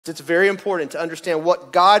It's very important to understand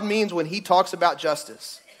what God means when he talks about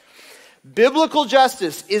justice. Biblical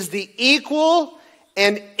justice is the equal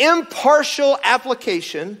and impartial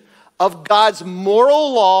application of God's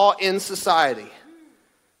moral law in society.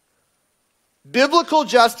 Biblical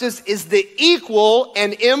justice is the equal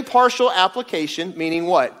and impartial application, meaning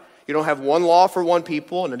what? You don't have one law for one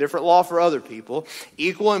people and a different law for other people.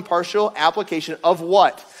 Equal and impartial application of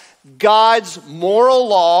what? God's moral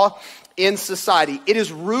law in society. It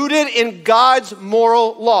is rooted in God's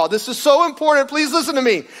moral law. This is so important. Please listen to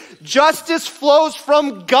me. Justice flows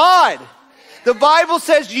from God. The Bible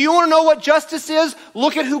says, you want to know what justice is?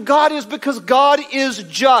 Look at who God is, because God is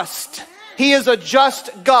just. He is a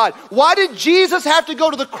just God. Why did Jesus have to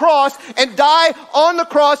go to the cross and die on the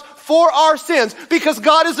cross for our sins? Because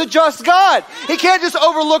God is a just God. He can't just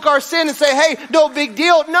overlook our sin and say, hey, no big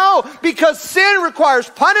deal. No, because sin requires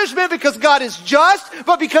punishment, because God is just,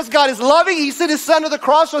 but because God is loving, he sent his son to the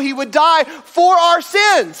cross so he would die for our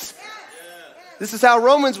sins. This is how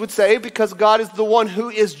Romans would say, because God is the one who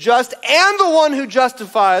is just and the one who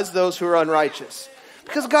justifies those who are unrighteous.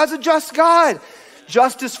 Because God's a just God.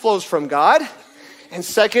 Justice flows from God. And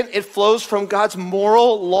second, it flows from God's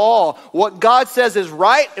moral law. What God says is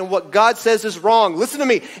right and what God says is wrong. Listen to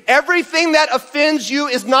me. Everything that offends you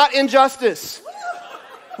is not injustice.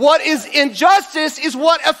 What is injustice is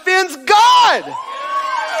what offends God.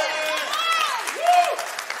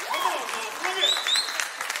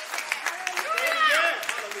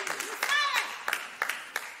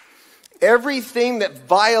 Everything that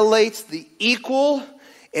violates the equal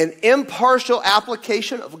and impartial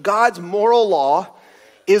application of God's moral law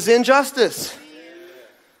is injustice.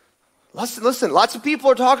 Listen, lots of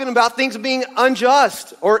people are talking about things being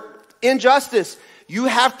unjust or injustice. You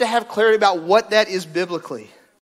have to have clarity about what that is biblically.